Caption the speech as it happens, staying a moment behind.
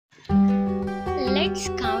Let's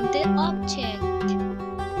count the object.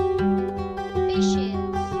 Fishes.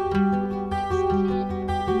 It's 10.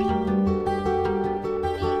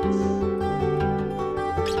 Pigs.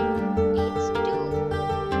 It's 2.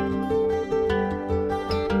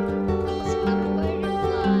 It's a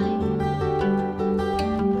butterfly.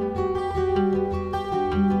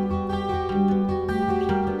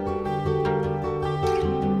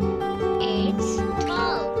 It's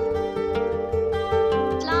 12.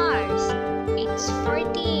 Flowers. It's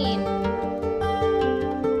 14.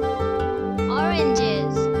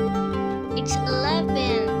 Oranges. It's 11.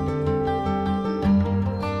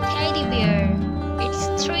 Teddy bear. It's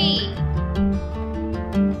 3.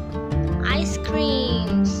 Ice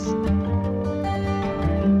creams.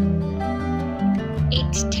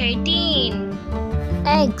 It's 13.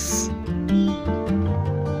 Eggs.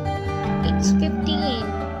 It's 15.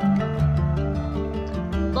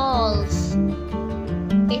 Balls.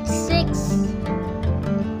 It's 6.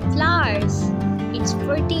 Flowers. It's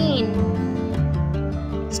 14.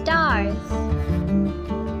 Stars.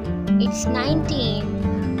 It's 19.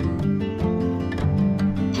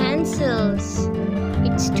 Pencils.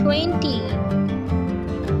 It's 20.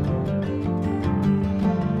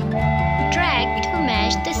 Drag to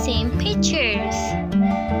match the same pictures.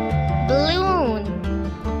 Balloon.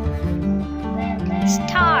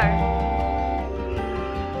 Star.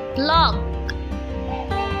 Block.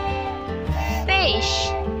 Fish.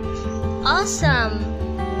 Awesome.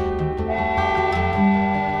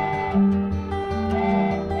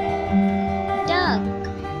 Duck.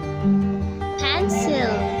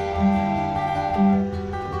 Pencil.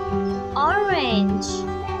 Orange.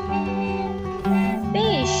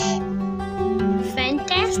 Fish.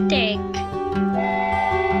 Fantastic.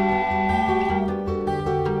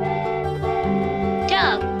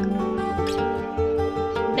 Duck.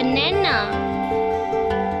 Banana.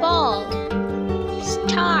 Ball.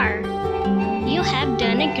 Star. You have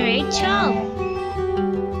done a great job.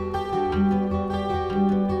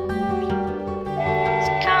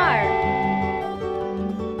 Star.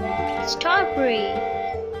 Strawberry.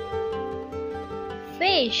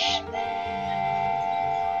 Fish.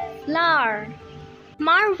 Flower.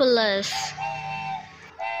 Marvelous.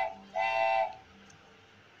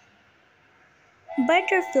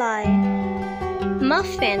 Butterfly.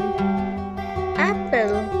 Muffin.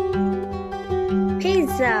 Apple.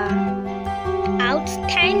 Pizza.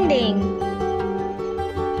 Outstanding.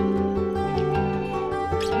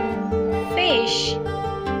 Fish.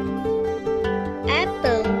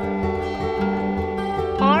 Apple.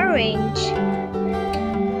 Orange.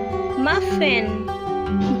 Muffin.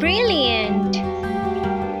 Brilliant.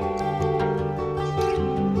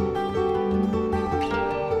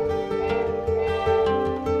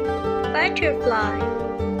 Butterfly.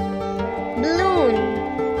 Balloon.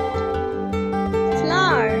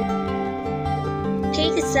 Flower.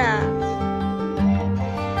 Pizza.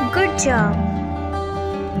 Good job.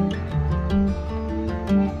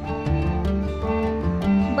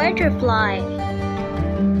 Butterfly.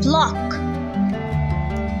 Block.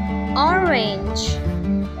 Orange.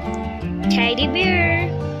 Teddy bear.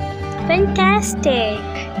 Fantastic.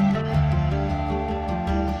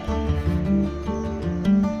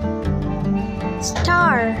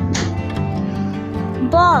 Star.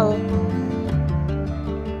 Ball.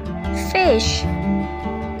 Fish.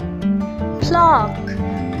 Clock.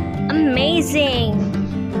 Amazing.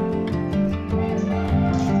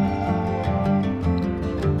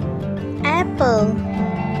 Apple.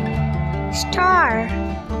 Star.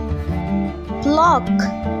 Block.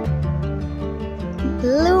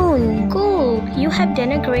 Balloon. Cool. You have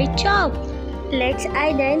done a great job. Let's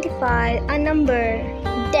identify a number.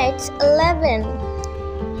 That's 11.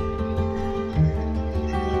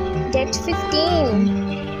 That's 15.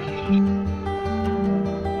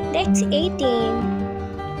 That's 18.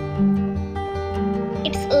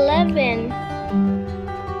 It's 11.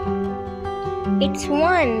 It's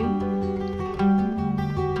 1.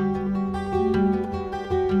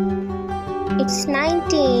 It's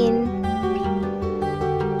 19.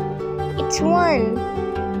 It's 1.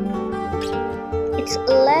 It's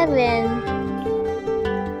 11.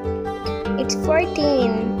 It's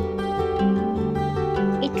 14.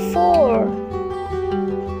 It's 4.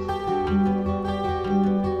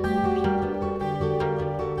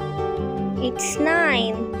 It's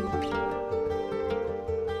 9.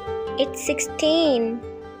 It's 16.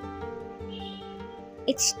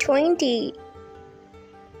 It's 20.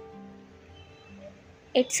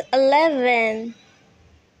 It's 11.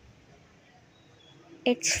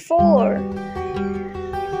 It's 4.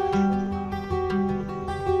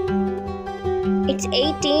 It's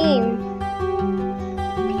 18.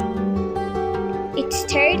 It's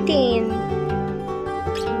 13.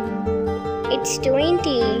 It's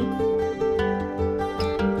 20.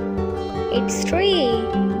 It's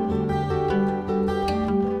 3.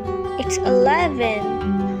 It's 11.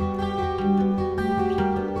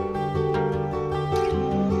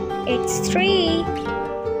 It's 3.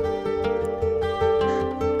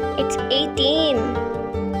 It's 18.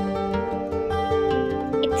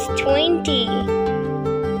 It's 20.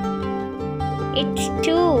 It's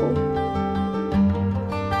 2.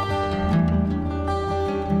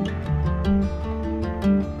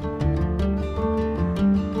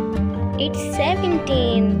 It's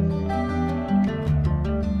 17.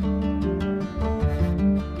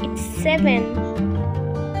 It's 7.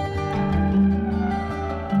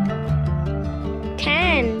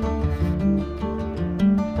 10.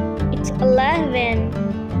 It's 11.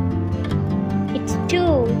 It's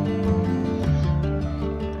 2.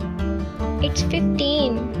 It's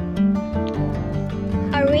 15.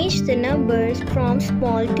 Arrange the numbers from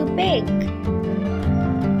small to big.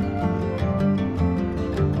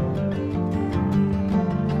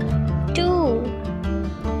 2,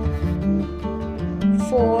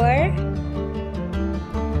 4,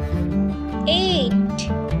 8.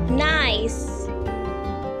 Nice.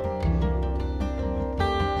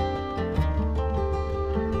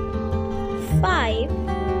 5,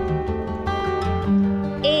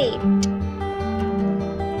 8.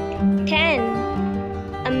 10.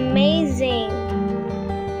 Amazing.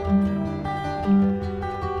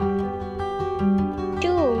 2,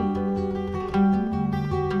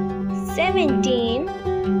 17.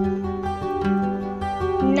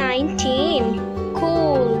 19.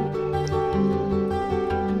 Cool.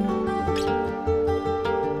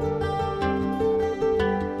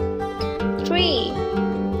 3,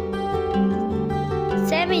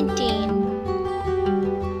 17.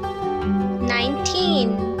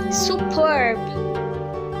 19. Superb.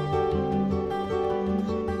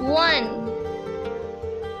 1,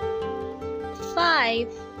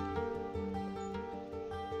 5.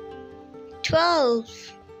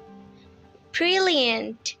 12.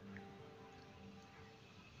 Brilliant.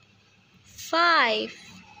 5,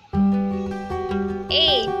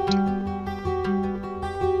 8.